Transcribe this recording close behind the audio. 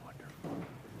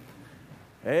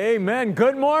Amen.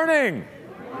 Good morning.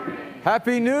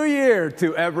 Happy New Year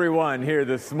to everyone here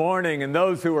this morning and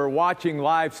those who are watching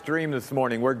live stream this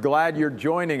morning. We're glad you're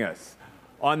joining us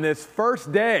on this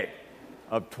first day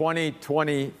of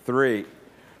 2023.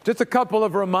 Just a couple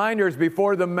of reminders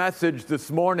before the message this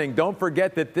morning. Don't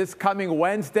forget that this coming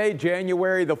Wednesday,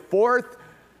 January the 4th,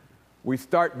 we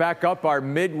start back up our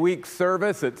midweek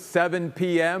service at 7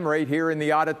 p.m. right here in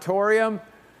the auditorium.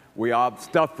 We have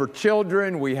stuff for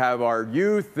children. We have our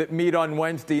youth that meet on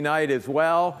Wednesday night as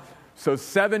well. So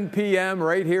 7 p.m.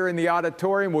 right here in the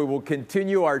auditorium. We will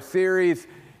continue our series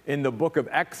in the book of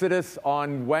Exodus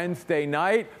on Wednesday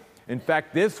night. In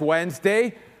fact, this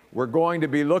Wednesday, we're going to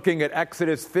be looking at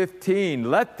Exodus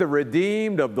 15. Let the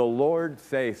redeemed of the Lord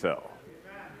say so.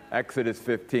 Amen. Exodus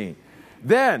 15.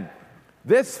 Then,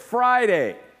 this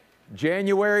Friday,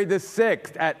 January the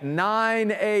 6th at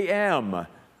 9 a.m.,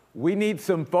 we need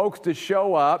some folks to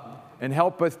show up and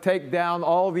help us take down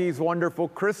all these wonderful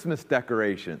Christmas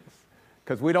decorations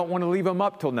because we don't want to leave them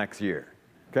up till next year,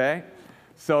 okay?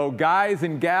 So guys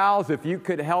and gals, if you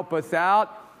could help us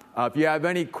out, if you have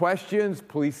any questions,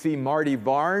 please see Marty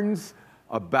Barnes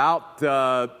about,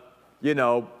 that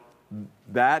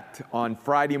on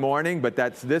Friday morning, but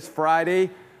that's this Friday,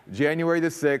 January the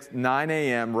 6th, 9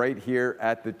 a.m., right here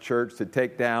at the church to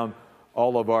take down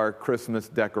all of our Christmas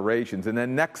decorations. And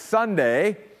then next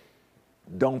Sunday,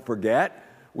 don't forget,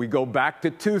 we go back to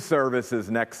 2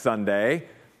 services next Sunday,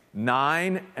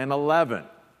 9 and 11.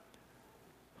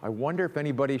 I wonder if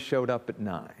anybody showed up at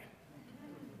 9.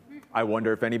 I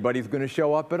wonder if anybody's going to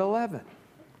show up at 11.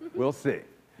 We'll see.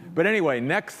 But anyway,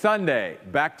 next Sunday,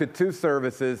 back to 2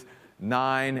 services,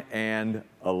 9 and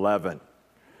 11.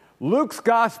 Luke's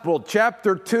Gospel,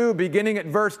 chapter 2, beginning at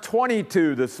verse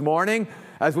 22 this morning,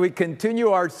 as we continue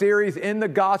our series in the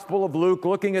Gospel of Luke,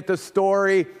 looking at the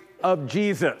story of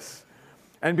Jesus.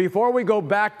 And before we go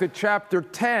back to chapter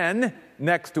 10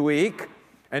 next week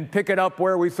and pick it up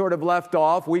where we sort of left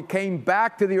off, we came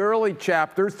back to the early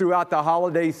chapters throughout the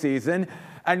holiday season,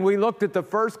 and we looked at the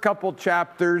first couple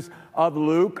chapters of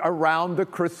Luke around the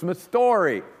Christmas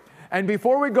story. And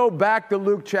before we go back to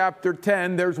Luke chapter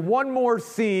 10, there's one more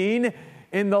scene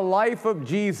in the life of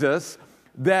Jesus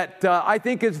that I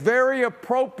think is very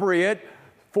appropriate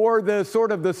for the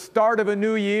sort of the start of a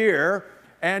new year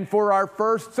and for our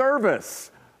first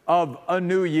service of a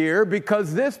new year,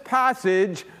 because this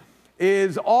passage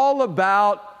is all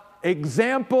about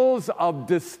examples of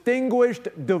distinguished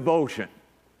devotion.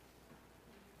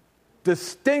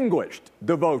 Distinguished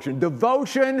devotion.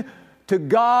 Devotion to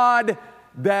God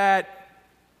that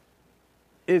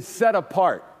is set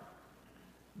apart,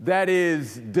 that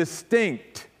is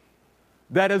distinct,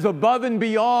 that is above and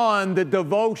beyond the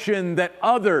devotion that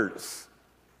others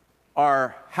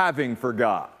are having for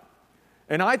God.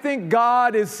 And I think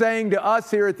God is saying to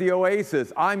us here at the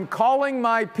Oasis, I'm calling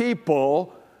my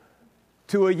people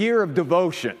to a year of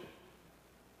devotion.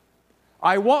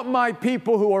 I want my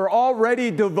people who are already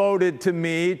devoted to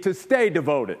me to stay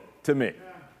devoted to me,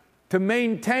 to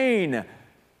maintain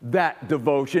that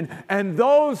devotion. And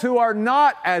those who are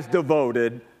not as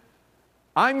devoted,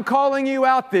 I'm calling you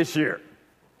out this year.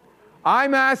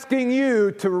 I'm asking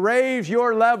you to raise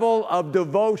your level of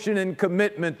devotion and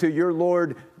commitment to your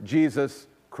Lord Jesus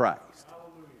Christ.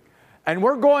 Hallelujah. And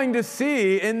we're going to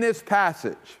see in this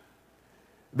passage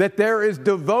that there is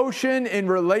devotion in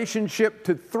relationship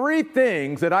to 3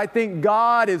 things that I think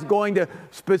God is going to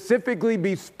specifically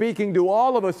be speaking to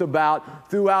all of us about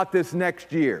throughout this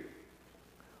next year.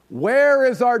 Where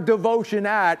is our devotion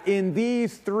at in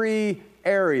these 3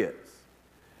 areas?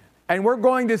 And we're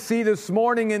going to see this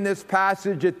morning in this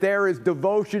passage that there is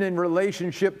devotion in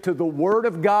relationship to the Word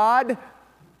of God,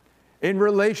 in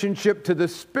relationship to the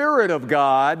Spirit of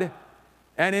God,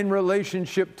 and in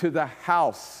relationship to the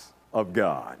house of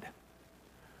God.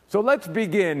 So let's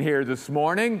begin here this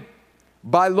morning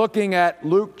by looking at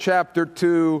Luke chapter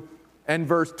 2 and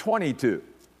verse 22.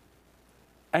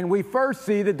 And we first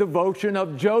see the devotion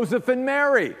of Joseph and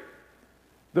Mary,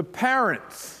 the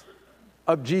parents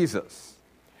of Jesus.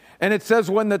 And it says,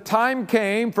 when the time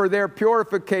came for their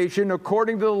purification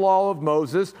according to the law of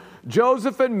Moses,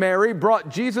 Joseph and Mary brought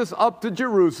Jesus up to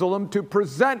Jerusalem to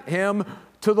present him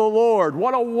to the Lord.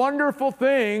 What a wonderful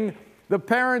thing the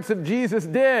parents of Jesus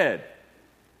did.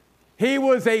 He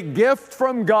was a gift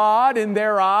from God in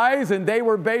their eyes, and they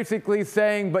were basically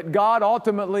saying, but God,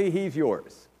 ultimately, he's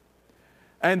yours.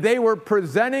 And they were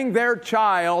presenting their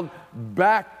child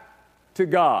back to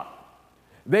God.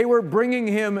 They were bringing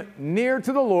him near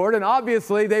to the Lord, and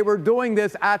obviously they were doing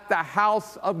this at the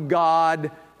house of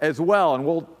God as well. And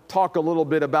we'll talk a little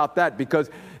bit about that because,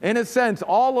 in a sense,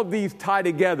 all of these tie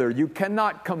together. You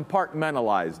cannot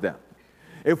compartmentalize them.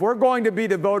 If we're going to be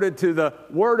devoted to the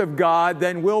Word of God,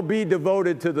 then we'll be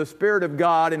devoted to the Spirit of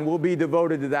God and we'll be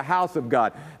devoted to the house of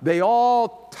God. They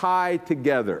all tie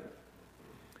together.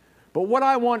 But what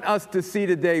I want us to see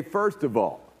today, first of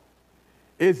all,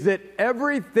 is that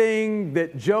everything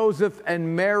that Joseph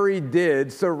and Mary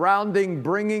did surrounding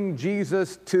bringing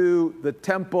Jesus to the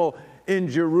temple in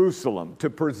Jerusalem to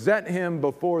present him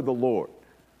before the Lord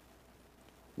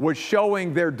was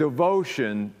showing their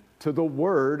devotion to the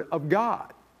Word of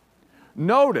God.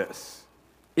 Notice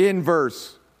in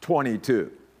verse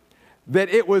 22 that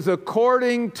it was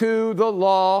according to the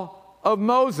law of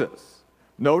Moses.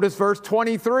 Notice verse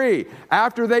 23.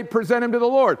 After they present him to the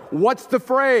Lord, what's the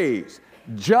phrase?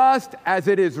 Just as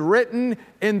it is written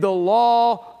in the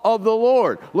law of the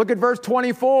Lord. Look at verse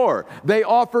 24. They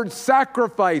offered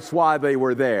sacrifice while they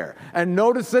were there. And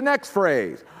notice the next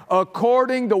phrase.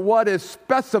 According to what is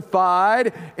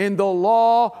specified in the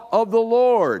law of the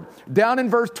Lord. Down in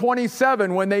verse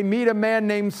 27, when they meet a man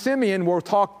named Simeon, we'll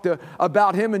talk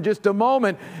about him in just a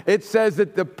moment, it says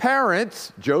that the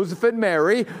parents, Joseph and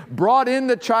Mary, brought in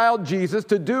the child Jesus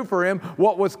to do for him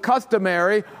what was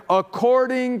customary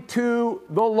according to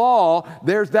the law.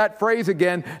 There's that phrase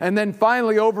again. And then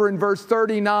finally over in verse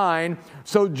 39,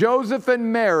 so Joseph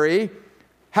and Mary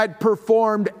had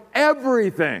performed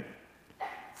everything,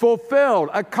 fulfilled,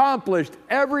 accomplished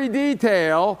every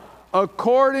detail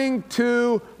according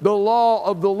to the law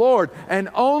of the Lord. And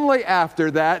only after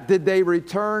that did they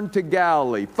return to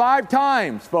Galilee. 5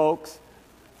 times, folks.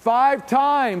 5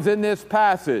 times in this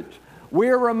passage. We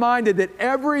are reminded that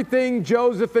everything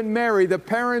Joseph and Mary, the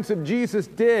parents of Jesus,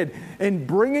 did in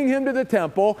bringing him to the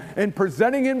temple and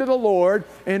presenting him to the Lord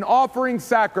and offering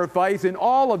sacrifice and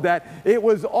all of that, it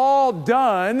was all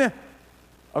done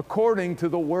according to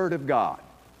the Word of God.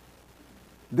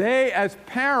 They, as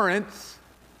parents,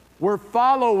 were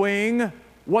following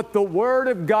what the Word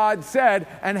of God said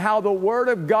and how the Word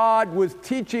of God was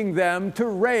teaching them to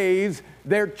raise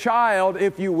their child,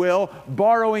 if you will,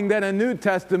 borrowing then a New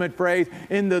Testament phrase,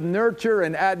 in the nurture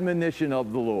and admonition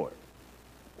of the Lord.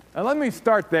 Now let me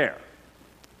start there.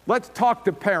 Let's talk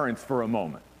to parents for a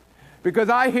moment. Because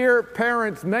I hear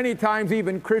parents, many times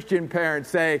even Christian parents,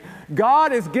 say,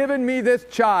 God has given me this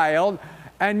child,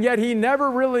 and yet he never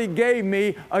really gave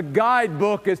me a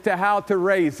guidebook as to how to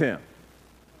raise him.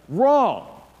 Wrong.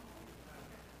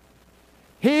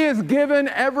 He has given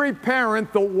every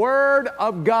parent the Word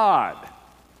of God.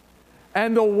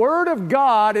 And the Word of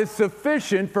God is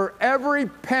sufficient for every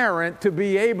parent to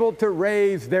be able to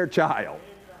raise their child.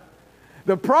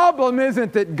 The problem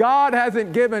isn't that God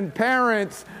hasn't given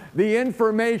parents the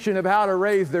information of how to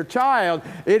raise their child.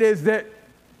 It is that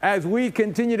as we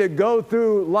continue to go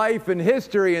through life and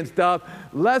history and stuff,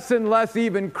 less and less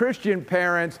even Christian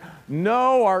parents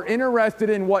are interested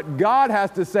in what God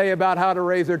has to say about how to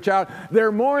raise their child.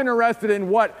 They're more interested in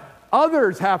what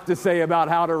others have to say about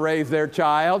how to raise their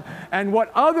child and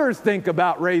what others think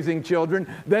about raising children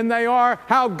than they are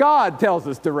how God tells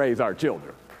us to raise our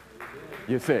children.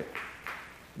 You see.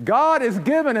 God has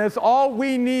given us all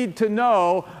we need to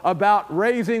know about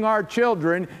raising our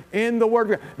children in the Word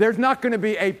of God. There's not going to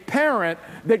be a parent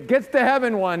that gets to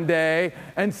heaven one day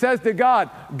and says to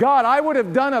God, God, I would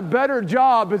have done a better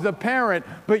job as a parent,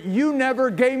 but you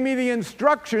never gave me the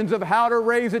instructions of how to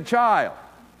raise a child.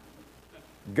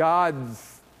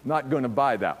 God's not going to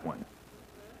buy that one.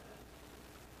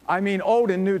 I mean,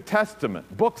 Old and New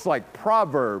Testament, books like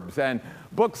Proverbs and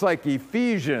books like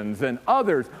Ephesians and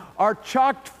others are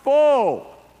chock full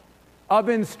of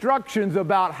instructions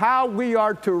about how we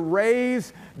are to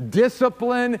raise,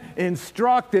 discipline,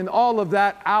 instruct, and all of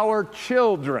that our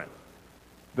children.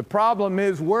 The problem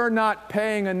is we're not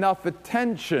paying enough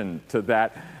attention to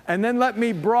that. And then let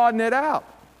me broaden it out.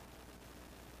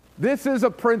 This is a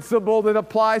principle that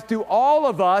applies to all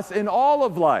of us in all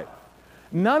of life.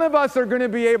 None of us are going to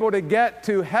be able to get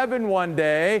to heaven one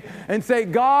day and say,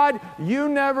 God, you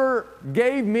never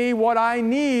gave me what I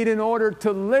need in order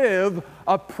to live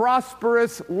a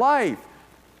prosperous life.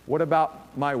 What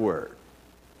about my word?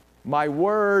 My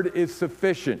word is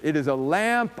sufficient. It is a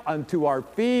lamp unto our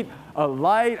feet, a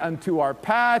light unto our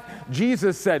path.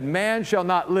 Jesus said, man shall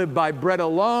not live by bread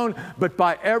alone, but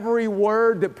by every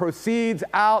word that proceeds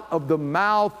out of the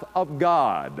mouth of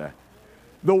God.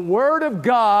 The Word of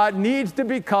God needs to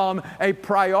become a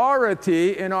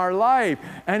priority in our life.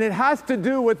 And it has to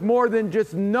do with more than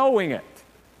just knowing it.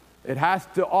 It has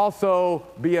to also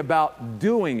be about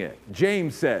doing it.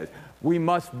 James says, We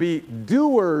must be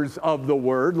doers of the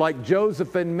word, like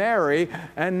Joseph and Mary,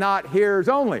 and not hearers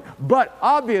only. But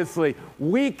obviously,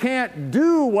 we can't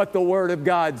do what the Word of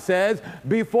God says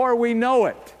before we know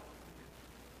it.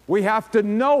 We have to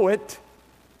know it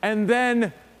and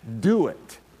then do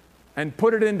it and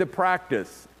put it into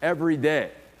practice every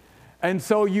day. And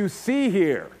so you see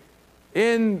here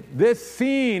in this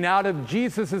scene out of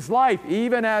Jesus' life,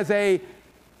 even as a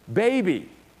baby,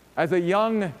 as a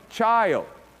young child,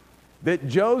 that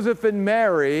Joseph and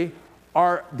Mary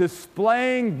are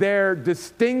displaying their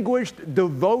distinguished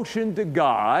devotion to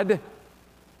God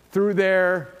through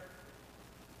their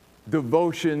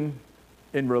devotion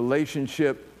in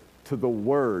relationship to the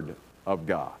Word of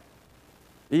God.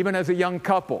 Even as a young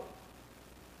couple,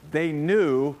 they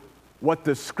knew what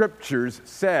the Scriptures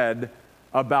said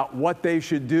about what they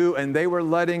should do, and they were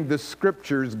letting the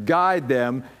Scriptures guide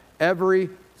them every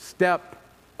step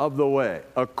of the way,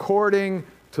 according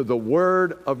to the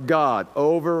Word of God,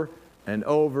 over and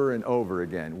over and over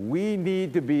again. We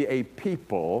need to be a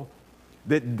people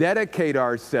that dedicate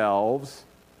ourselves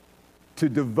to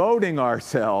devoting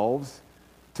ourselves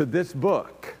to this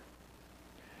book.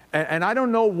 And I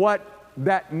don't know what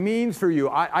that means for you.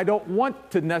 I don't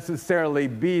want to necessarily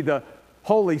be the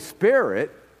Holy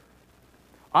Spirit.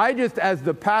 I just, as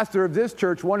the pastor of this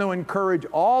church, want to encourage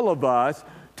all of us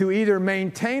to either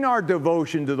maintain our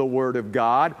devotion to the Word of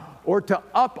God or to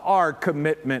up our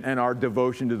commitment and our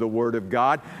devotion to the Word of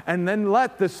God, and then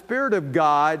let the Spirit of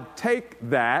God take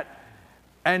that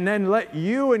and then let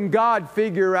you and God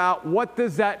figure out, what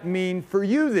does that mean for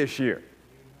you this year?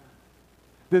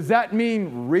 Does that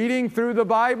mean reading through the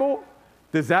Bible?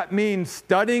 Does that mean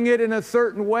studying it in a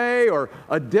certain way or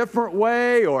a different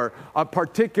way, or a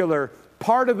particular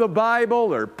part of the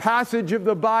Bible or passage of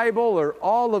the Bible, or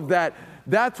all of that?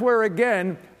 That's where,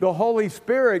 again, the Holy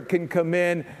Spirit can come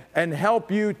in and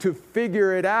help you to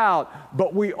figure it out.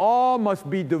 But we all must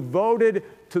be devoted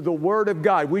to the Word of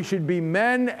God. We should be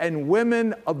men and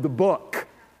women of the book.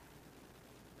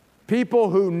 People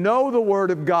who know the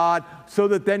Word of God, so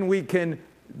that then we can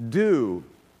do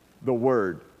the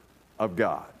Word of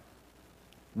God.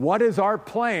 What is our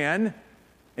plan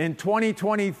in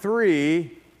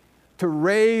 2023 to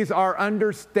raise our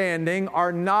understanding,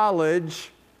 our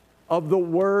knowledge of the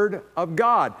Word of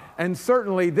God? And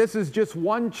certainly this is just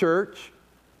one church,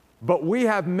 but we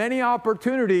have many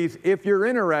opportunities, if you're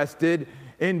interested,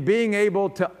 in being able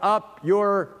to up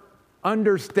your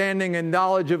understanding and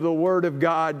knowledge of the Word of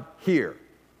God here.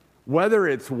 Whether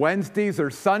it's Wednesdays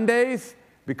or Sundays,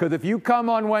 because if you come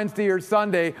on Wednesday or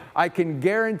Sunday, I can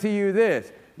guarantee you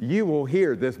this: you will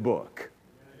hear this book.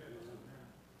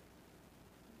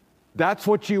 That's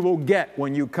what you will get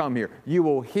when you come here. You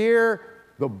will hear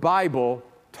the Bible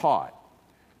taught.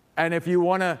 And if you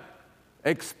want to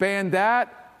expand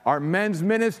that, our men's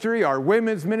ministry, our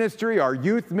women's ministry, our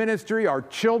youth ministry, our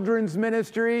children's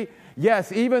ministry,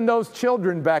 yes, even those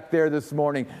children back there this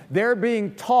morning, they're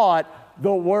being taught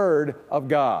the Word of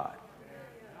God.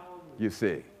 You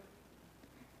see.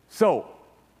 So,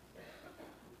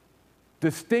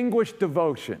 distinguished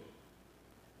devotion.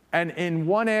 And in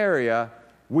one area,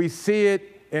 we see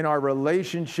it in our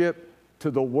relationship to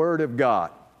the Word of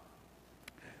God.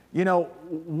 You know,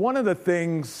 one of the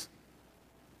things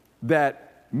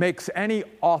that makes any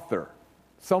author,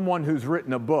 someone who's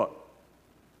written a book,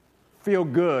 feel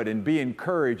good and be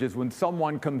encouraged is when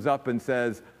someone comes up and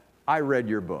says, "I read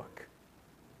your book.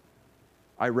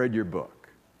 I read your book."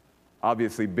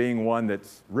 Obviously, being one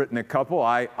that's written a couple,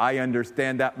 I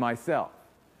understand that myself.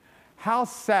 How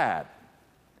sad,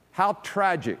 how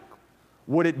tragic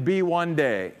would it be one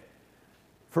day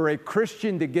for a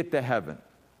Christian to get to heaven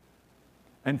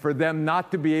and for them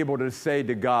not to be able to say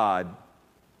to God,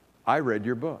 "I read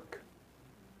your book."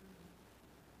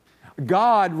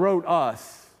 God wrote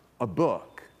us a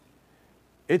book.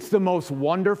 It's the most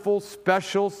wonderful,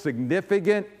 special,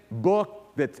 significant book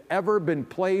that's ever been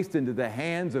placed into the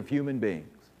hands of human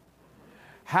beings.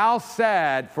 How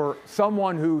sad for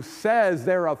someone who says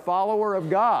they're a follower of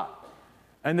God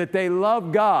and that they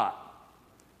love God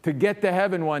to get to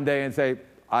heaven one day and say,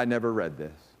 "I never read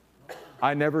this.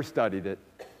 I never studied it.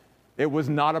 It was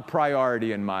not a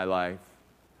priority in my life.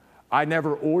 I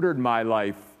never ordered my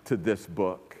life to this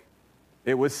book.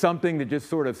 It was something that just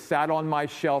sort of sat on my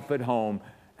shelf at home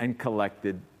and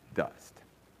collected dust."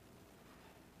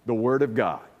 The Word of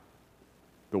God.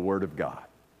 The Word of God.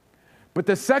 But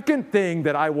the second thing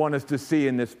that I want us to see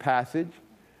in this passage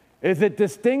is that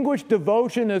distinguished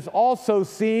devotion is also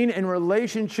seen in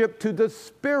relationship to the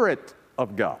Spirit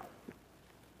of God.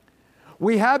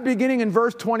 We have, beginning in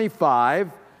verse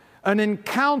 25, an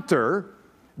encounter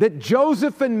that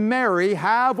Joseph and Mary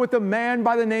have with a man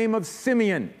by the name of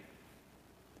Simeon.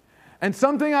 And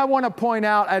something I want to point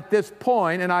out at this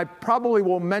point, and I probably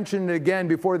will mention it again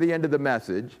before the end of the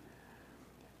message,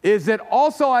 is that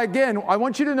also, again, I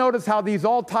want you to notice how these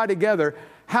all tie together,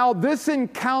 how this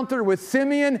encounter with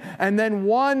Simeon and then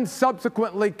one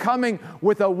subsequently coming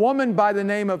with a woman by the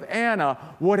name of Anna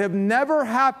would have never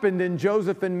happened in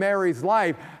Joseph and Mary's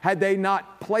life had they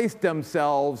not placed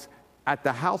themselves at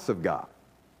the house of God.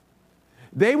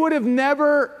 They would have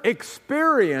never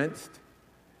experienced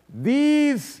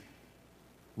these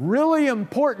really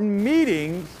important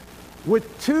meetings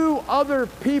with two other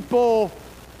people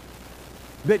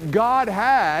that God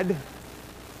had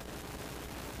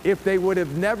if they would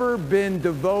have never been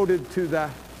devoted to the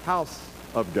house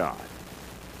of God.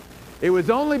 It was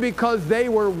only because they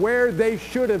were where they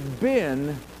should have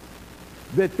been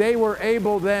that they were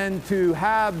able then to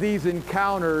have these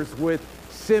encounters with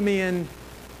Simeon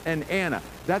and Anna.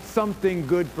 That's something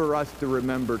good for us to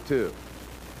remember too.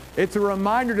 It's a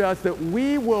reminder to us that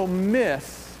we will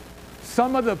miss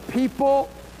some of the people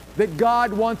that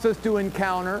God wants us to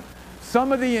encounter,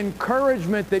 some of the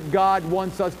encouragement that God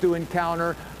wants us to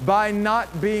encounter by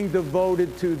not being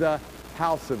devoted to the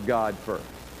house of God first.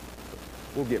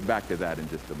 We'll get back to that in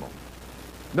just a moment.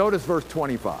 Notice verse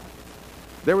 25.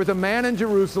 There was a man in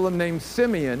Jerusalem named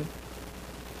Simeon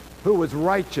who was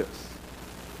righteous.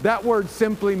 That word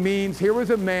simply means here was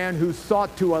a man who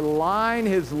sought to align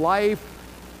his life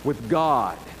with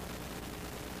God.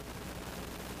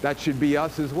 That should be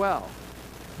us as well.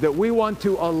 That we want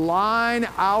to align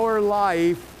our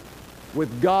life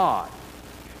with God.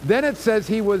 Then it says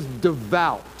he was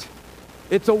devout.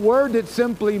 It's a word that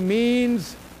simply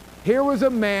means here was a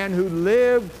man who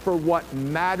lived for what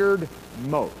mattered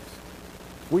most.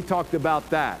 We talked about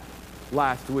that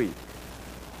last week.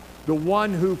 The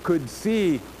one who could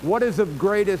see what is of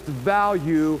greatest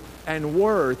value and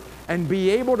worth and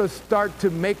be able to start to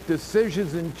make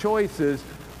decisions and choices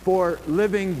for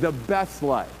living the best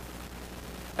life.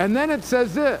 And then it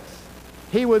says this,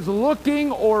 he was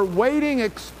looking or waiting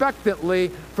expectantly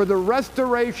for the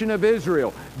restoration of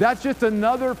Israel. That's just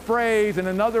another phrase and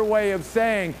another way of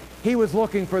saying he was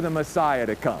looking for the Messiah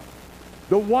to come.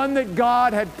 The one that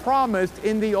God had promised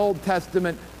in the Old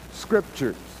Testament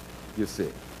scriptures, you see.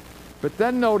 But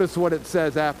then notice what it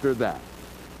says after that.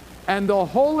 And the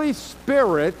Holy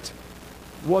Spirit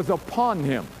was upon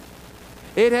him.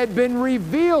 It had been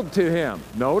revealed to him,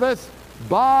 notice,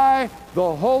 by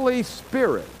the Holy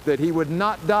Spirit that he would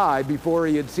not die before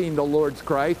he had seen the Lord's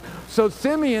Christ. So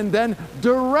Simeon then,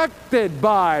 directed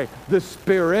by the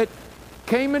Spirit,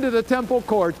 came into the temple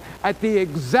courts at the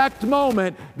exact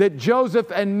moment that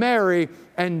Joseph and Mary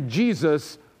and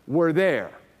Jesus were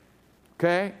there.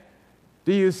 Okay?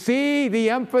 Do you see the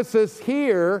emphasis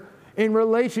here in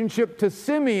relationship to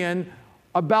Simeon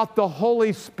about the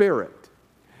Holy Spirit?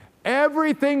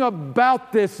 Everything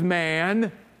about this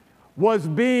man was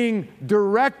being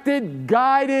directed,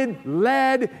 guided,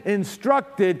 led,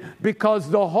 instructed because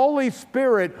the Holy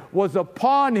Spirit was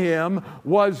upon him,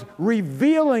 was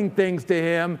revealing things to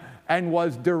him, and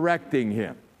was directing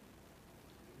him.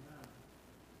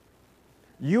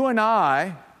 You and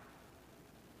I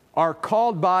are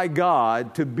called by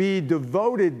God to be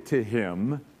devoted to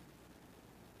him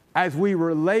as we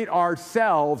relate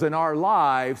ourselves and our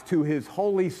lives to his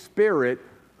Holy Spirit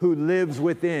who lives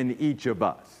within each of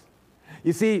us.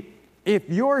 You see, if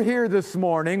you're here this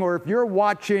morning or if you're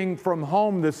watching from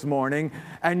home this morning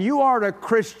and you are a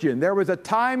Christian, there was a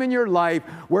time in your life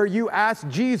where you asked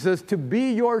Jesus to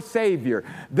be your Savior,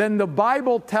 then the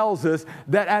Bible tells us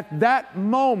that at that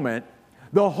moment,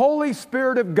 the Holy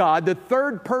Spirit of God, the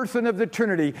third person of the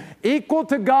Trinity, equal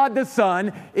to God the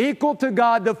Son, equal to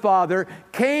God the Father,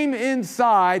 came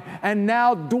inside and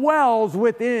now dwells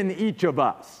within each of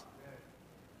us.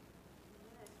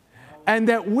 And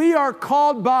that we are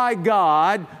called by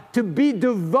God to be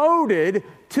devoted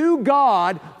to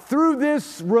God through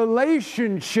this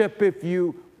relationship, if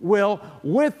you will,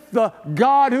 with the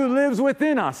God who lives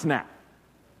within us now.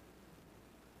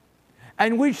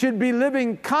 And we should be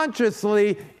living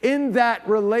consciously in that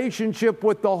relationship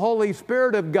with the Holy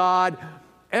Spirit of God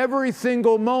every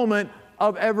single moment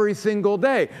of every single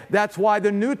day. That's why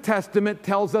the New Testament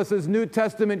tells us as New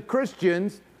Testament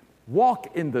Christians,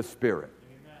 walk in the Spirit.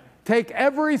 Take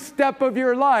every step of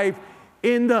your life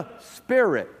in the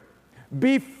Spirit.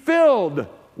 Be filled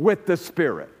with the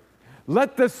Spirit.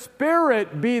 Let the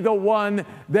Spirit be the one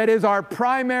that is our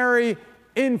primary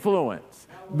influence.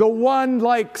 The one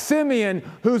like Simeon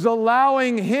who's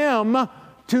allowing him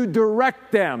to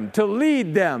direct them, to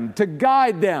lead them, to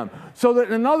guide them. So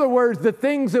that, in other words, the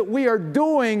things that we are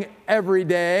doing every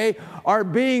day are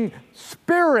being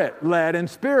Spirit-led and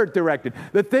Spirit-directed.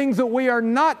 The things that we are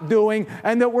not doing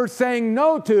and that we're saying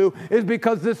no to is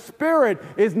because the Spirit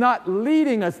is not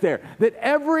leading us there. That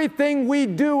everything we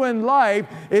do in life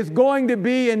is going to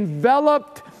be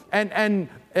enveloped and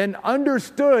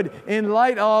understood in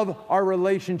light of our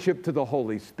relationship to the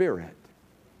Holy Spirit.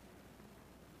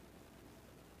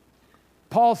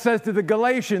 Paul says to the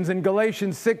Galatians in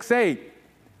Galatians 6:8,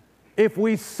 if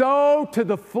we sow to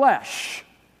the flesh,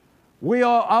 we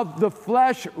are of the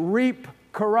flesh reap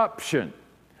corruption.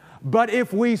 But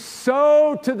if we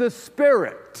sow to the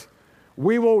Spirit,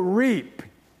 we will reap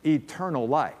eternal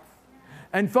life.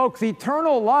 And folks,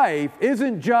 eternal life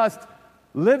isn't just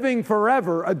living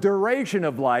forever, a duration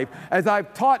of life. As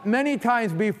I've taught many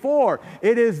times before,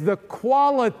 it is the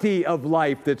quality of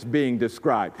life that's being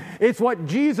described. It's what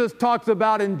Jesus talks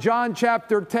about in John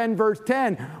chapter 10, verse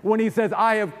 10, when he says,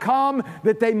 I have come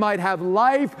that they might have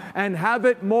life and have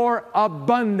it more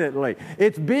abundantly.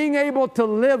 It's being able to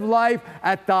live life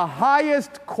at the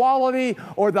highest quality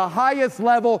or the highest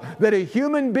level that a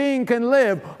human being can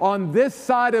live on this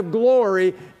side of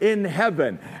glory in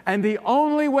heaven. And the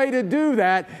only way to do that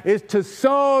is to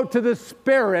sow to the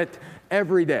Spirit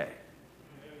every day.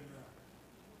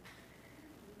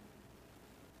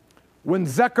 When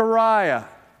Zechariah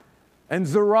and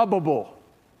Zerubbabel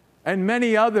and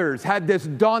many others had this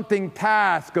daunting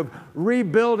task of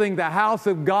rebuilding the house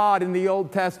of God in the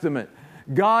Old Testament,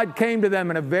 God came to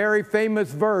them in a very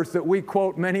famous verse that we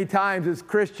quote many times as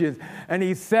Christians, and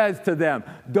he says to them,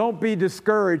 don't be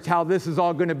discouraged how this is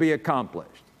all going to be accomplished.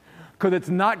 Because it's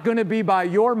not going to be by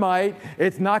your might,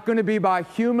 it's not going to be by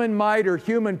human might or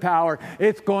human power,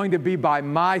 it's going to be by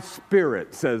my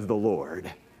Spirit, says the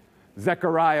Lord.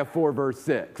 Zechariah 4, verse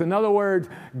 6. In other words,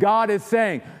 God is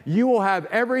saying, you will have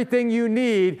everything you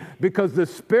need because the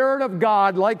Spirit of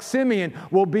God, like Simeon,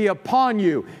 will be upon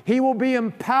you. He will be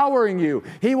empowering you.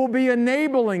 He will be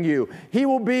enabling you. He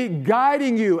will be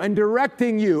guiding you and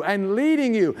directing you and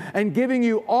leading you and giving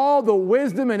you all the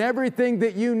wisdom and everything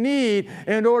that you need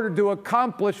in order to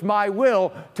accomplish my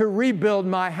will to rebuild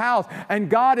my house. And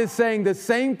God is saying the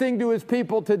same thing to his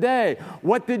people today.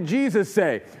 What did Jesus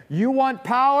say? You want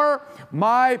power?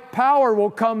 My power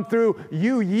will come through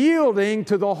you yielding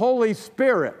to the Holy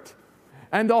Spirit.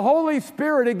 And the Holy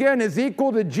Spirit, again, is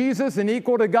equal to Jesus and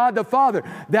equal to God the Father.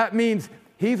 That means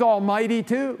he's almighty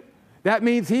too. That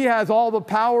means he has all the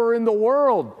power in the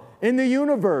world, in the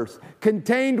universe,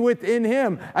 contained within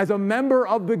him as a member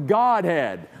of the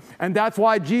Godhead. And that's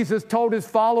why Jesus told his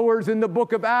followers in the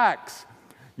book of Acts,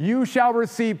 you shall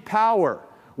receive power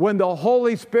when the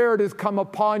Holy Spirit has come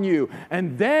upon you,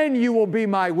 and then you will be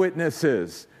my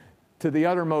witnesses to the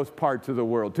uttermost parts of the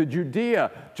world, to Judea,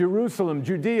 Jerusalem,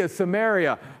 Judea,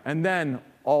 Samaria, and then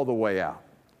all the way out.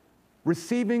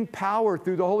 Receiving power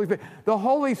through the Holy Spirit. The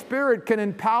Holy Spirit can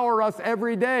empower us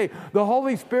every day. The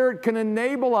Holy Spirit can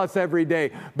enable us every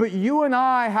day. But you and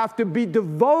I have to be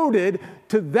devoted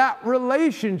to that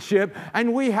relationship,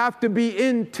 and we have to be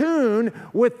in tune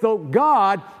with the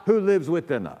God who lives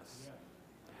within us.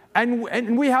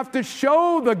 And we have to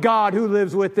show the God who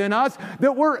lives within us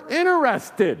that we're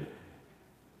interested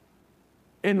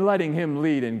in letting him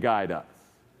lead and guide us.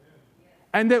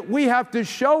 And that we have to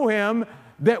show him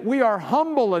that we are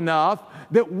humble enough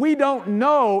that we don't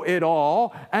know it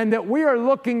all, and that we are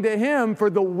looking to him for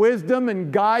the wisdom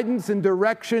and guidance and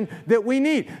direction that we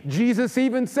need. Jesus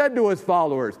even said to his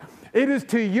followers, it is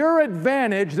to your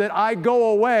advantage that I go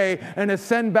away and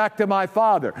ascend back to my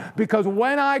Father. Because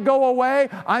when I go away,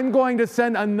 I'm going to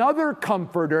send another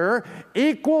comforter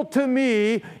equal to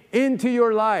me into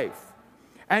your life.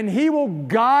 And he will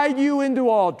guide you into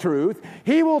all truth.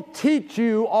 He will teach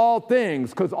you all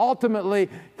things, because ultimately,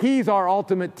 he's our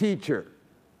ultimate teacher,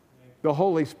 the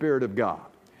Holy Spirit of God.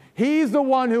 He's the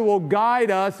one who will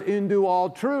guide us into all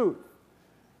truth.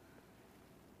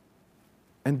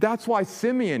 And that's why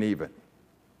Simeon even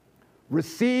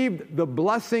received the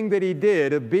blessing that he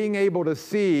did of being able to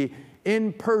see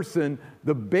in person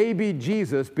the baby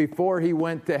Jesus before he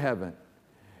went to heaven.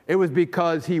 It was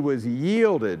because he was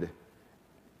yielded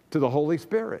to the Holy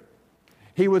Spirit.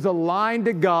 He was aligned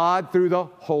to God through the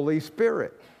Holy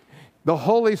Spirit. The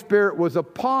Holy Spirit was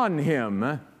upon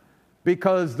him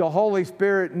because the Holy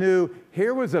Spirit knew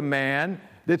here was a man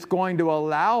that's going to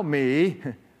allow me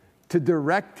to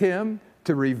direct him,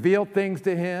 to reveal things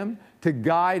to him, to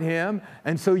guide him.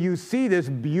 And so you see this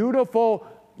beautiful,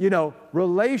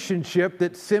 relationship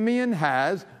that Simeon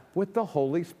has with the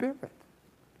Holy Spirit.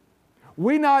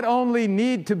 We not only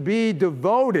need to be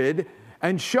devoted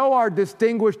and show our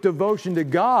distinguished devotion to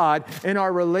God in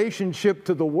our relationship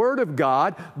to the Word of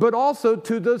God, but also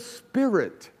to the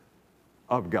Spirit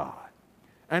of God.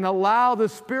 And allow the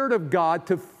Spirit of God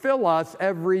to fill us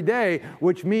every day,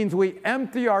 which means we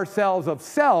empty ourselves of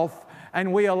self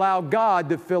and we allow God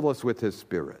to fill us with His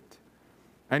Spirit.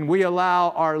 And we allow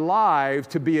our lives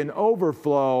to be an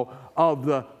overflow of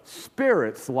the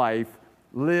Spirit's life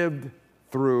lived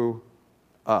through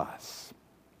us.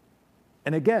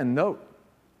 And again, note,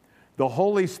 the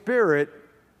Holy Spirit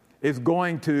is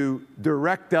going to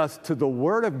direct us to the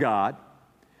Word of God,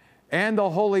 and the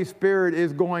Holy Spirit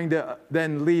is going to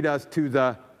then lead us to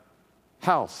the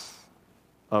house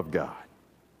of God.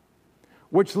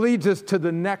 Which leads us to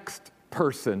the next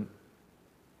person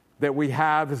that we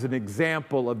have as an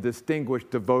example of distinguished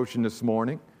devotion this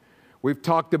morning. We've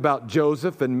talked about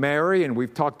Joseph and Mary, and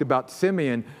we've talked about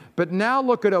Simeon. But now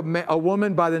look at a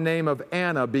woman by the name of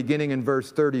Anna, beginning in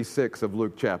verse 36 of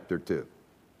Luke chapter 2.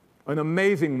 An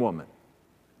amazing woman.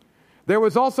 There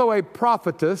was also a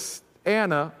prophetess,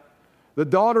 Anna, the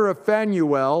daughter of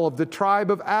Phanuel of the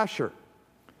tribe of Asher.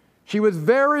 She was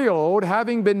very old,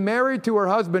 having been married to her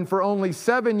husband for only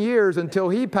 7 years until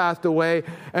he passed away,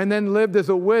 and then lived as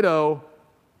a widow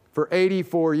for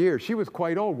 84 years. She was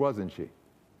quite old, wasn't she?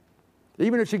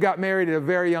 Even if she got married at a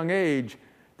very young age,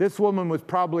 this woman was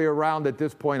probably around at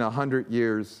this point 100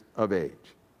 years of age.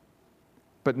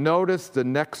 But notice the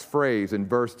next phrase in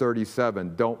verse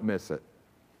 37. Don't miss it.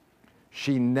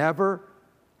 She never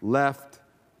left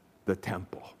the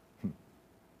temple.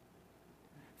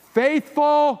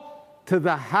 Faithful to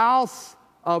the house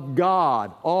of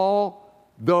God all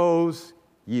those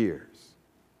years.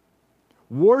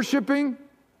 Worshiping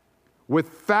with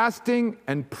fasting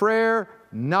and prayer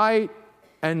night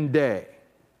and day.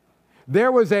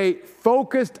 There was a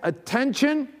focused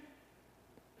attention,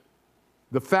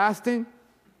 the fasting,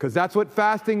 because that's what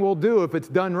fasting will do if it's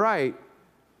done right.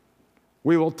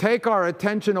 We will take our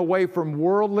attention away from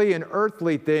worldly and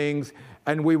earthly things,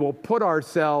 and we will put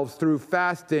ourselves through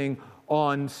fasting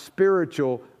on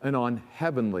spiritual and on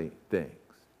heavenly things.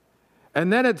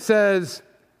 And then it says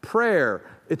prayer.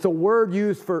 It's a word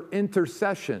used for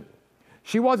intercession.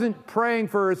 She wasn't praying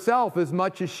for herself as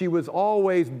much as she was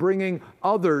always bringing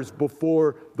others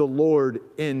before the Lord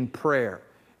in prayer,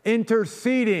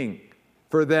 interceding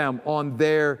for them on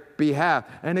their behalf.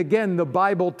 And again, the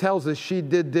Bible tells us she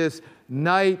did this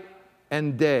night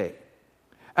and day.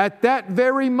 At that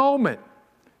very moment,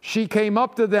 she came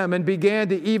up to them and began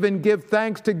to even give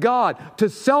thanks to God, to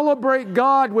celebrate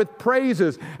God with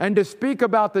praises, and to speak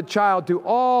about the child to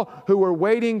all who were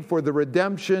waiting for the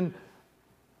redemption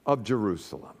of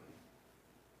Jerusalem.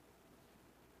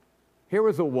 Here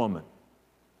was a woman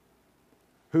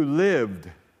who lived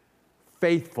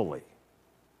faithfully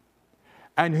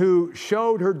and who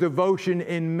showed her devotion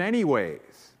in many ways.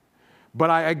 But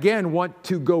I again want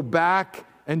to go back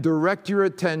and direct your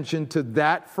attention to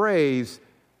that phrase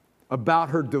about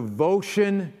her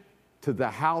devotion to the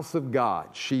house of God.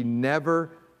 She never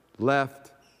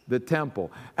left the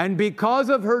temple. And because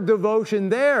of her devotion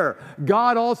there,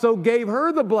 God also gave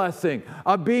her the blessing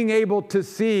of being able to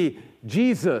see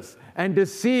Jesus and to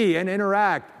see and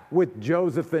interact with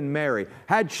Joseph and Mary.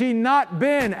 Had she not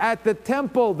been at the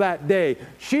temple that day,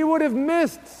 she would have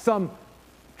missed some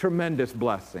tremendous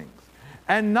blessings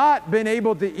and not been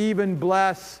able to even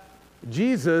bless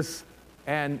Jesus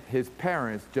and his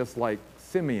parents, just like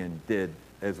Simeon did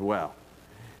as well.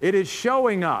 It is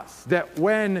showing us that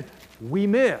when we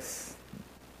miss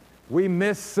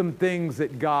some things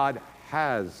that God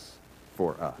has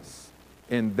for us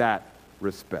in that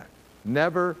respect.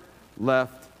 Never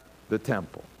left the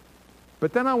temple.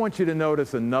 But then I want you to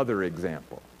notice another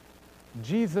example.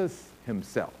 Jesus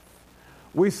himself.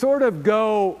 We sort of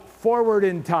go forward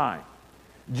in time.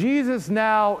 Jesus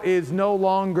now is no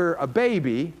longer a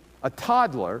baby, a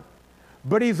toddler,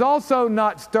 but he's also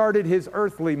not started his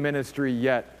earthly ministry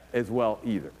yet as well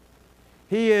either.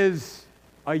 He is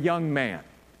a young man.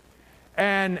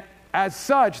 And as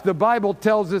such, the Bible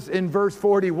tells us in verse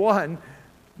 41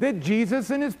 that Jesus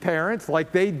and his parents,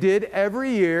 like they did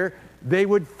every year, they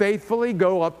would faithfully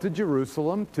go up to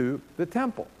Jerusalem to the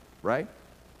temple, right?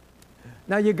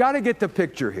 Now you got to get the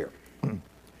picture here.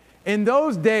 In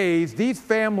those days, these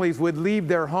families would leave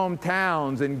their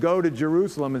hometowns and go to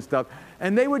Jerusalem and stuff,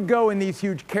 and they would go in these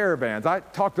huge caravans. I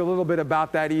talked a little bit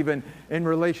about that even in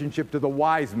relationship to the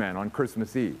wise men on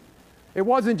Christmas Eve. It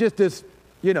wasn't just this,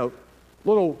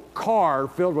 little car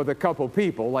filled with a couple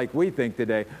people like we think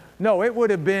today. No, it would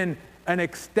have been an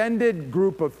extended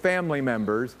group of family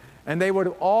members, and they would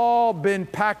have all been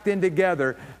packed in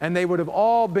together, and they would have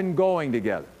all been going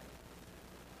together.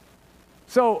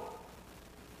 So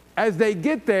as they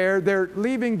get there, they're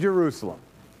leaving Jerusalem.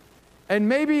 And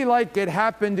maybe like it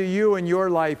happened to you in your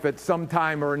life at some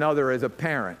time or another as a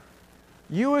parent.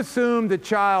 You assumed the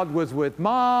child was with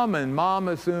mom, and mom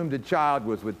assumed the child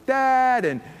was with dad,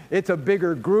 and it's a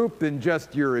bigger group than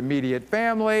just your immediate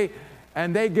family.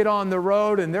 And they get on the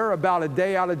road, and they're about a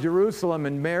day out of Jerusalem,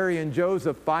 and Mary and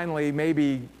Joseph finally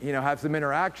maybe, have some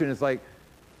interaction. It's like,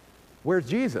 where's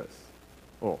Jesus?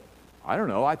 Oh, I don't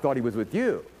know. I thought he was with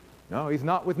you. No, he's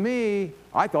not with me.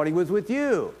 I thought he was with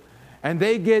you. And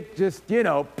they get just,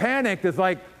 panicked. It's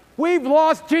like, we've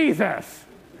lost Jesus.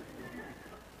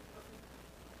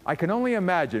 I can only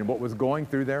imagine what was going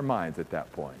through their minds at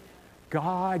that point.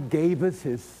 God gave us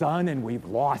his son and we've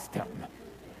lost him,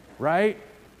 right?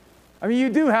 I mean, you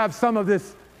do have some of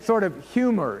this sort of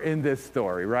humor in this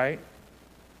story, right?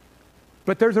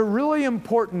 But there's a really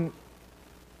important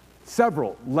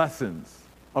several lessons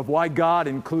of why God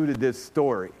included this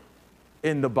story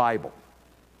in the Bible.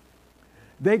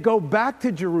 They go back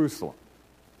to Jerusalem,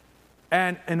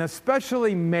 and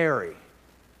especially Mary.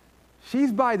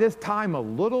 She's by this time a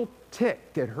little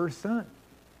ticked at her son.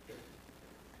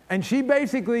 And she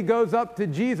basically goes up to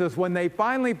Jesus when they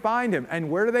finally find him.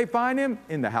 And where do they find him?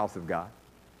 In the house of God.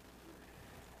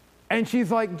 And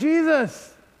she's like,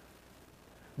 Jesus,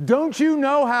 don't you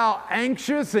know how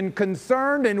anxious and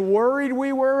concerned and worried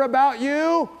we were about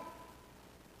you?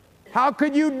 How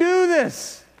could you do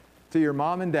this to your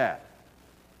mom and dad?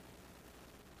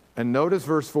 And notice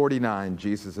verse 49,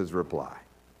 Jesus' reply.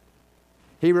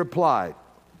 He replied,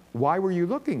 why were you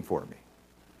looking for me?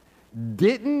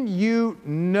 Didn't you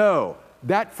know?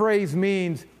 That phrase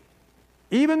means,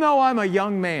 even though I'm a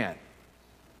young man,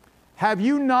 have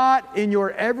you not in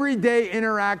your everyday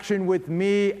interaction with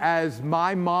me as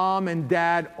my mom and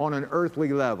dad on an earthly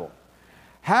level,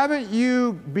 haven't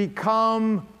you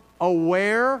become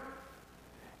aware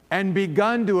and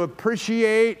begun to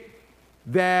appreciate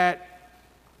that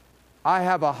I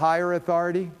have a higher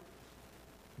authority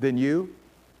than you?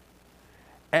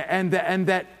 And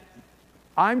that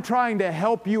I'm trying to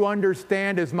help you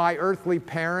understand as my earthly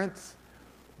parents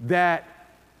that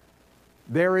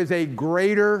there is a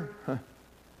greater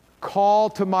call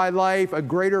to my life, a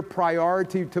greater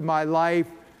priority to my life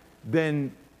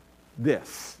than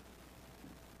this.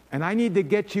 And I need to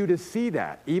get you to see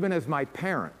that, even as my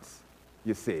parents,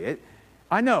 you see it.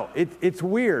 I know, it's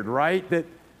weird, right?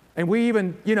 And we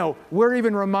even, we're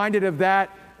even reminded of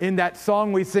that in that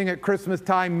song we sing at Christmas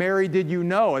time, Mary, Did You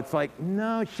Know? It's like,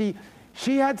 no, she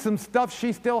had some stuff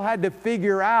she still had to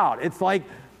figure out. It's like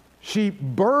she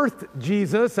birthed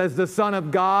Jesus as the Son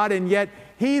of God, and yet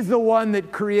he's the one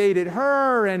that created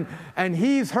her, and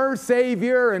he's her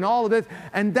Savior, and all of this.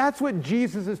 And that's what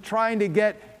Jesus is trying to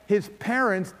get his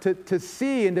parents to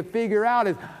see and to figure out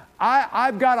is,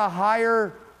 I've got a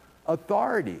higher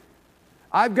authority.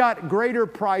 I've got greater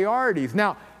priorities.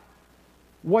 Now,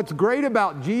 what's great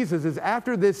about Jesus is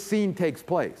after this scene takes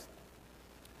place,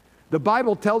 the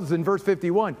Bible tells us in verse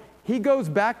 51, he goes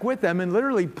back with them and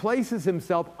literally places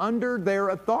himself under their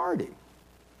authority.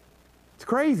 It's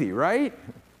crazy, right?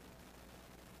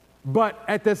 But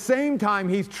at the same time,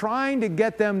 he's trying to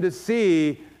get them to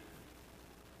see,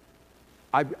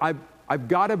 I've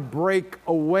got to break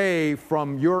away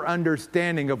from your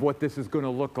understanding of what this is going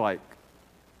to look like.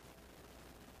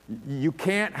 You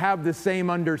can't have the same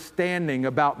understanding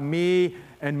about me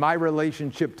and my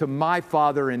relationship to my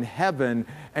Father in heaven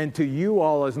and to you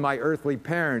all as my earthly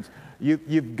parents.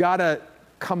 You've got to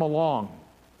come along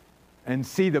and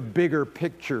see the bigger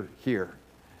picture here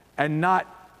and not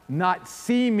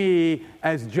see me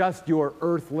as just your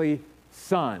earthly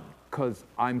son, because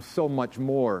I'm so much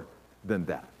more than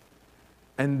that.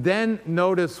 And then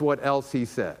notice what else he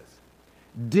says.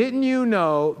 Didn't you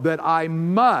know that I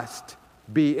must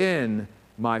be in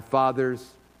my Father's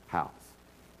house?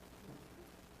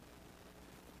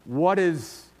 What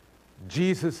is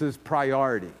Jesus'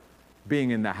 priority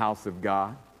being in the house of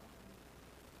God?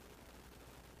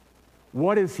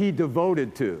 What is he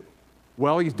devoted to?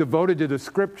 Well, he's devoted to the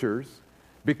scriptures,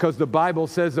 because the Bible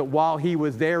says that while he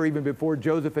was there, even before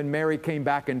Joseph and Mary came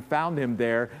back and found him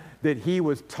there, that he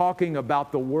was talking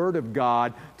about the Word of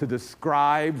God to the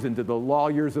scribes and to the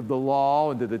lawyers of the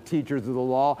law and to the teachers of the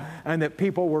law, and that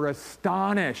people were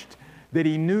astonished that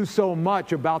he knew so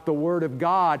much about the Word of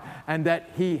God and that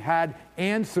he had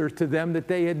answers to them that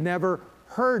they had never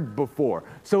heard before.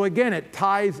 So again, it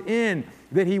ties in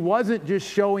that he wasn't just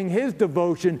showing his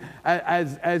devotion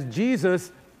as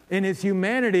Jesus in his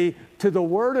humanity to the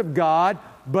Word of God,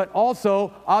 but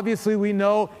also, obviously, we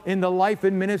know in the life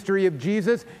and ministry of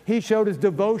Jesus, he showed his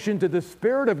devotion to the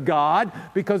Spirit of God,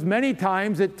 because many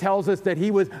times it tells us that he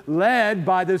was led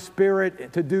by the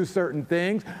Spirit to do certain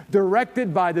things,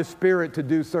 directed by the Spirit to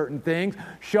do certain things,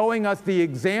 showing us the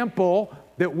example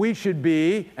that we should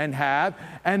be and have.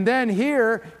 And then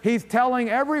here, he's telling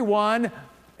everyone,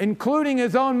 including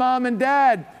his own mom and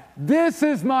dad, this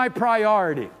is my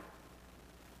priority.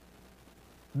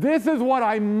 This is what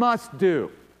I must do.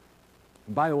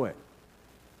 By the way,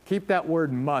 keep that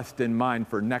word must in mind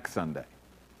for next Sunday.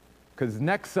 Because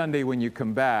next Sunday when you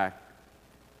come back,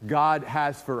 God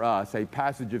has for us a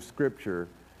passage of Scripture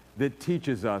that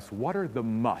teaches us what are the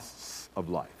musts of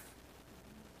life.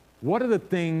 What are the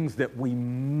things that we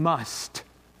must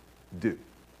do?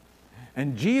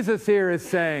 And Jesus here is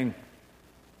saying,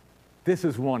 this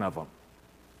is one of them.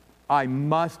 I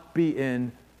must be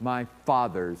in my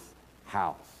Father's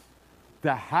house.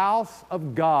 The house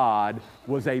of God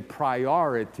was a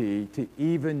priority to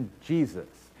even Jesus.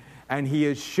 And he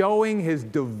is showing his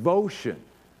devotion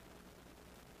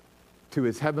to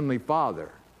his heavenly Father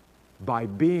by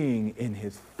being in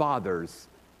his Father's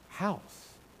house.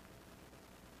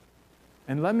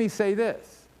 And let me say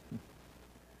this.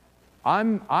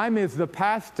 I'm as the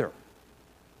pastor,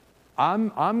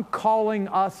 I'm calling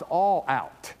us all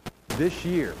out this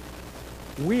year.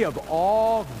 We have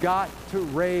all got to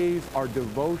raise our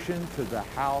devotion to the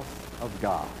house of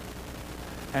God.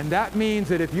 And that means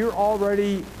that if you're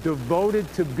already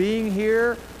devoted to being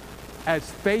here as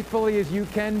faithfully as you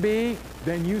can be,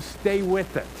 then you stay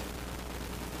with it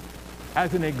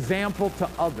as an example to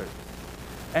others.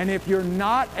 And if you're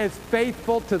not as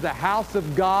faithful to the house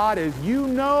of God as you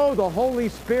know the Holy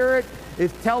Spirit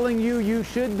is telling you you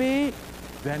should be,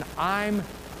 then I'm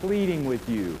pleading with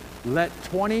you. Let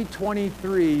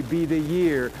 2023 be the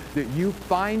year that you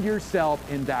find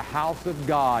yourself in the house of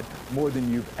God more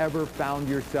than you've ever found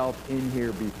yourself in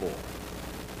here before.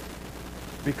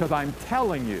 Because I'm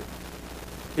telling you,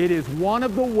 it is one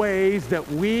of the ways that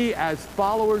we as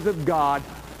followers of God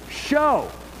show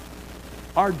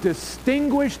our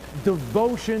distinguished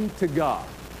devotion to God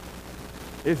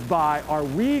is by, are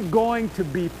we going to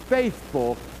be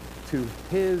faithful to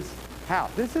his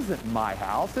house? This isn't my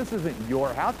house. This isn't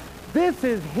your house. This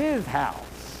is his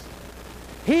house.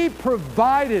 He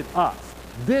provided us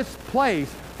this place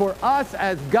for us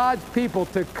as God's people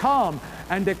to come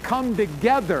and to come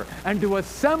together and to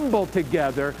assemble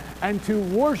together and to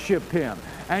worship him.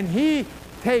 And he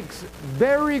takes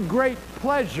very great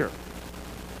pleasure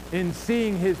in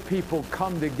seeing his people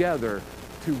come together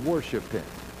to worship him.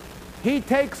 He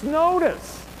takes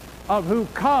notice of who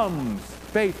comes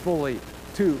faithfully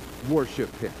to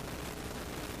worship him.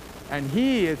 And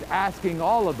he is asking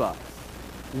all of us,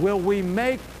 will we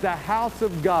make the house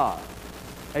of God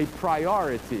a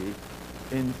priority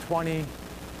in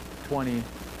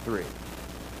 2023?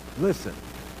 Listen,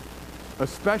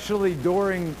 especially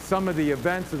during some of the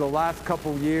events of the last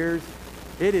couple years,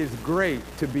 it is great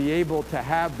to be able to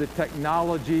have the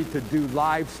technology to do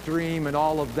live stream and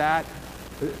all of that,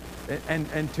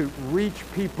 and to reach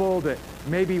people that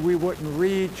maybe we wouldn't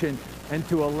reach, and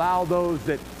to allow those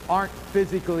that aren't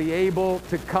physically able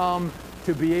to come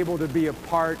to be able to be a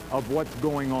part of what's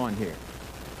going on here.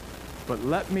 But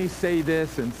let me say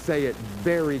this and say it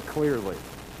very clearly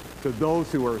to those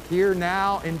who are here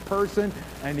now in person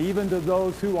and even to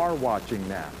those who are watching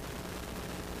now,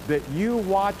 that you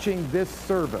watching this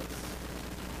service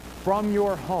from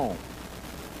your home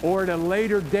or at a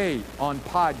later date on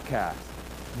podcast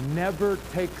never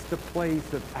takes the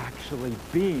place of actually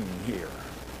being here.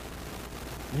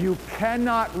 You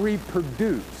cannot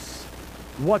reproduce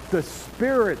what the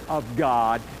Spirit of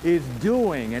God is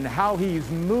doing and how he's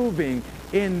moving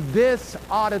in this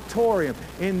auditorium,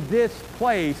 in this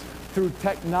place through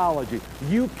technology.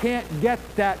 You can't get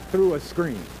that through a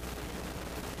screen.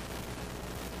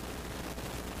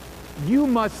 You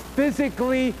must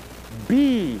physically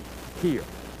be here,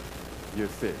 you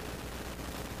see.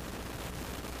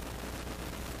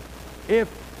 If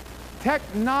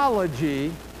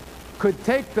technology could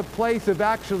take the place of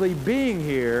actually being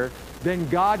here, then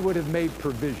God would have made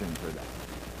provision for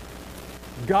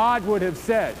that. God would have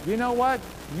said, you know what?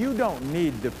 You don't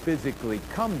need to physically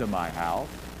come to my house.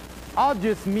 I'll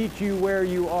just meet you where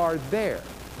you are there.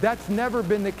 That's never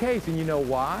been the case. And you know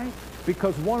why?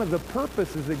 Because one of the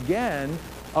purposes, again,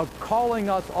 of calling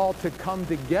us all to come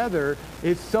together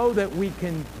is so that we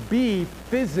can be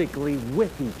physically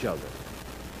with each other.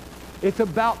 It's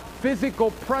about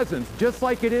physical presence, just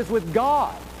like it is with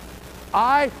God.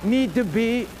 I need to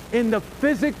be in the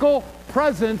physical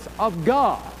presence of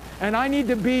God. And I need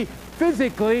to be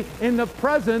physically in the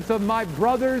presence of my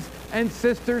brothers and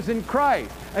sisters in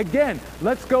Christ. Again,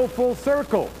 let's go full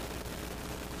circle.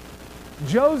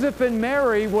 Joseph and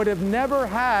Mary would have never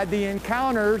had the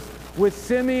encounters with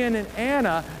Simeon and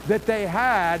Anna that they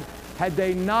had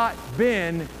they not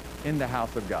been in the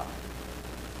house of God.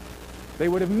 They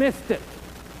would have missed it.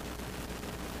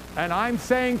 And I'm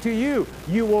saying to you,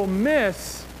 you will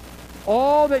miss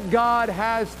all that God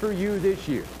has for you this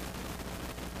year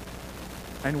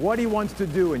and what He wants to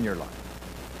do in your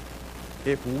life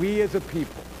if we as a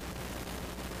people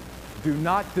do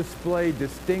not display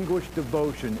distinguished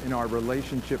devotion in our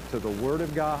relationship to the Word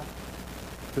of God,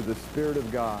 to the Spirit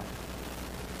of God,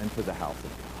 and to the house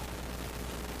of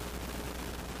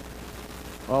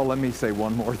God. Oh, let me say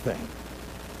one more thing.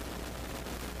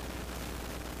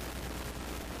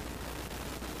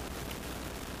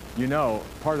 You know,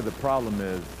 part of the problem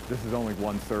is this is only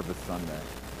one service Sunday.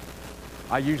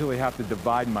 I usually have to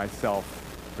divide myself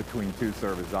between two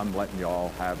services. I'm letting you all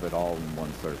have it all in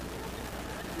one service.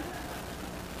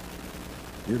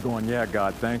 You're going, yeah,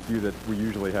 God, thank you that we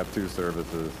usually have two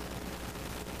services.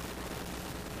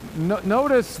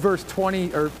 Notice verse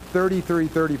 20 or 33,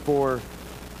 34,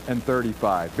 and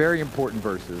 35. Very important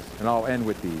verses, and I'll end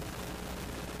with these.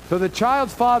 So the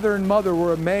child's father and mother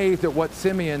were amazed at what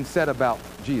Simeon said about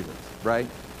Jesus, right?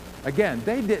 Again,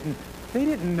 they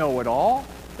didn't know it all.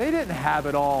 They didn't have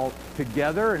it all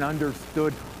together and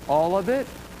understood all of it.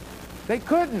 They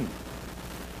couldn't.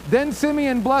 Then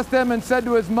Simeon blessed them and said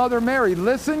to his mother Mary,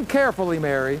 listen carefully,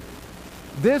 Mary.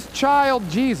 This child,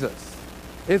 Jesus,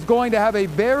 is going to have a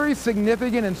very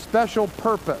significant and special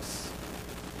purpose.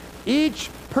 Each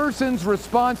person's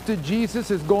response to Jesus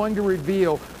is going to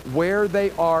reveal where they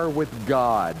are with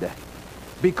God.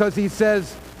 Because he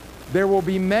says, there will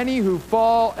be many who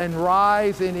fall and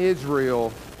rise in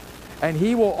Israel, and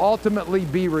he will ultimately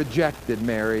be rejected,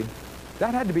 Mary.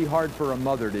 That had to be hard for a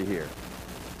mother to hear.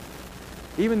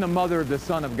 Even the mother of the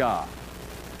Son of God.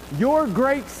 Your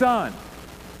great son,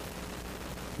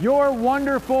 your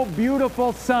wonderful,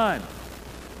 beautiful son,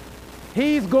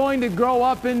 he's going to grow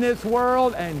up in this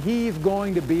world and he's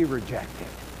going to be rejected.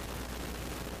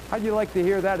 How'd you like to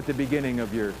hear that at the beginning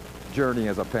of your journey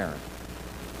as a parent?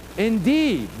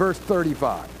 Indeed, verse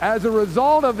 35, as a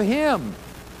result of him,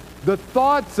 the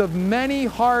thoughts of many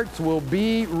hearts will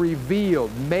be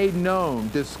revealed, made known,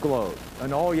 disclosed.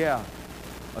 And oh yeah,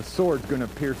 a sword's going to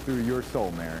pierce through your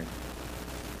soul, Mary,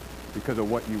 because of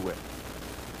what you wish.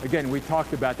 Again, we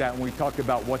talked about that when we talked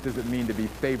about what does it mean to be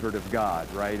favored of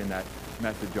God, right, in that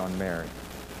message on Mary.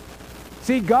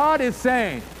 See, God is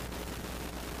saying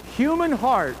human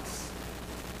hearts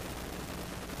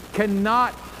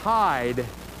cannot hide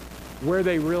where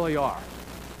they really are,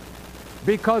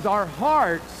 because our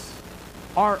hearts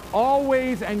are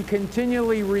always and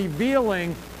continually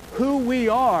revealing who we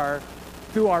are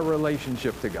through our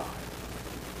relationship to God.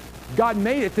 God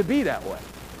made it to be that way.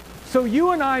 So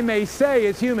you and I may say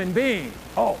as human beings,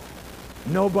 oh,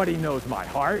 nobody knows my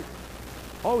heart.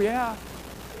 Oh yeah,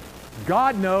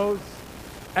 God knows.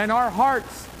 And our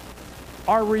hearts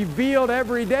are revealed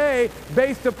every day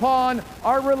based upon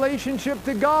our relationship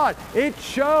to God. It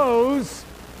shows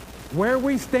where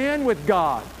we stand with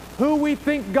God, who we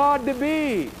think God to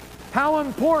be, how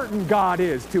important God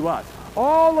is to us.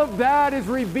 All of that is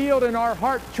revealed in our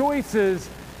heart choices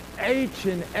each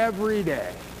and every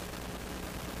day.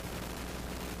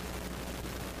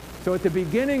 So at the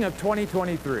beginning of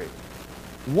 2023,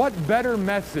 what better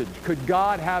message could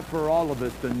God have for all of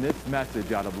us than this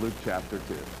message out of Luke chapter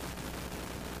 2?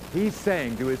 He's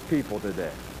saying to his people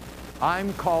today,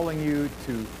 I'm calling you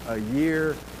to a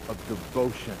year of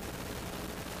devotion.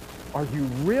 Are you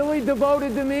really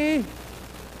devoted to me?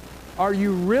 Are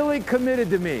you really committed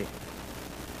to me?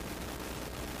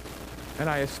 And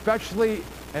I especially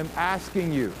am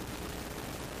asking you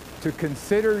to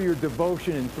consider your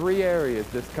devotion in three areas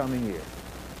this coming year.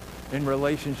 In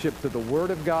relationship to the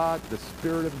Word of God, the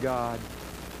Spirit of God,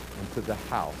 and to the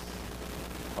house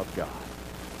of God.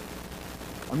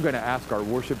 I'm going to ask our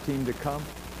worship team to come.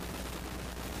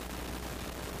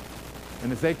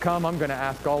 And as they come, I'm going to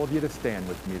ask all of you to stand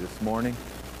with me this morning.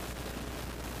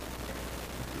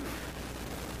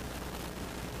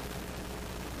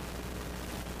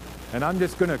 And I'm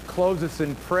just going to close this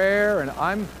in prayer, and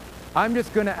I'm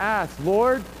just going to ask,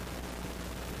 Lord,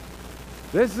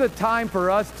 this is a time for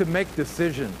us to make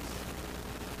decisions.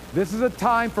 This is a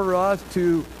time for us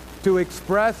to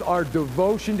express our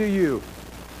devotion to you.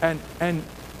 And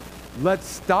let's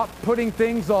stop putting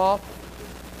things off.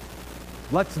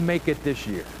 Let's make it this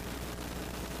year.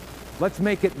 Let's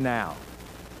make it now,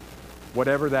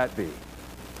 whatever that be.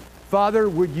 Father,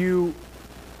 would you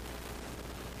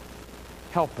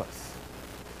help us.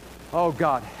 Oh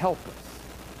God, help us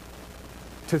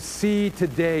to see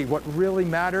today what really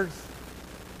matters,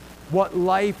 what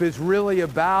life is really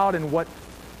about, and what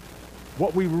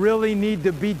we really need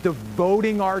to be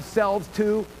devoting ourselves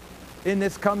to in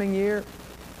this coming year.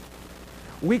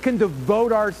 We can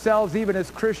devote ourselves, even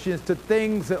as Christians, to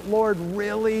things that, Lord,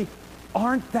 really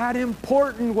aren't that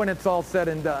important when it's all said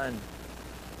and done.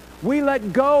 We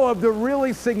let go of the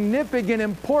really significant,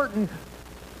 important,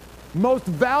 most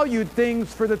valued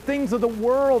things for the things of the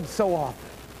world so often.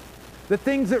 The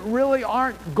things that really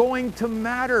aren't going to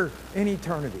matter in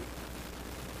eternity.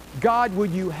 God,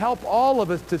 would you help all of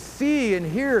us to see and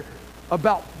hear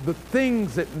about the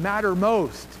things that matter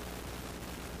most?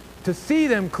 To see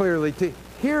them clearly, to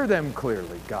hear them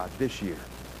clearly, God, this year.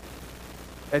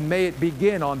 And may it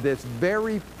begin on this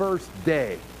very first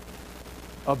day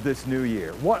of this new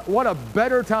year. What a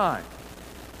better time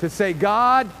to say,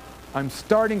 God, I'm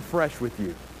starting fresh with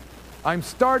you. I'm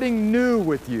starting new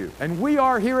with you. And we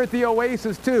are here at the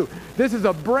Oasis too. This is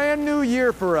a brand new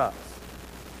year for us.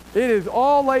 It is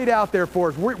all laid out there for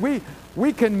us.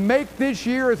 We can make this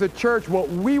year as a church what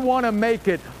we want to make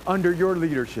it under your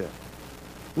leadership.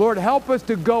 Lord, help us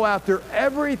to go after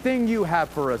everything you have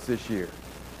for us this year,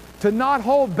 to not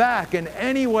hold back in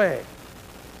any way.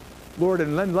 Lord,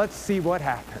 and then let's see what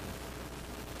happens.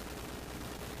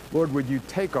 Lord, would you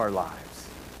take our lives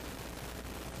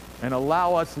and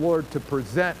allow us, Lord, to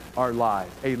present our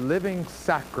lives a living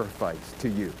sacrifice to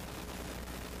you,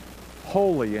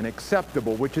 holy and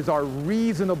acceptable, which is our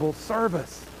reasonable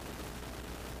service.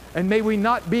 And may we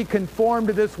not be conformed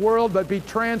to this world, but be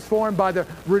transformed by the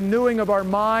renewing of our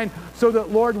mind, so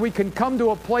that, Lord, we can come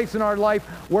to a place in our life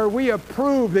where we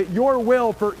approve that your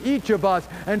will for each of us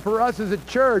and for us as a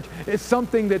church is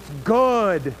something that's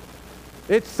good.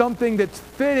 It's something that's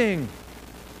fitting.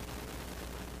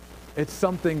 It's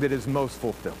something that is most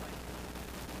fulfilling.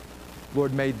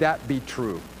 Lord, may that be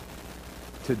true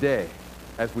today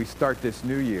as we start this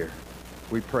new year.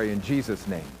 We pray in Jesus'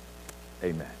 name.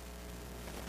 Amen.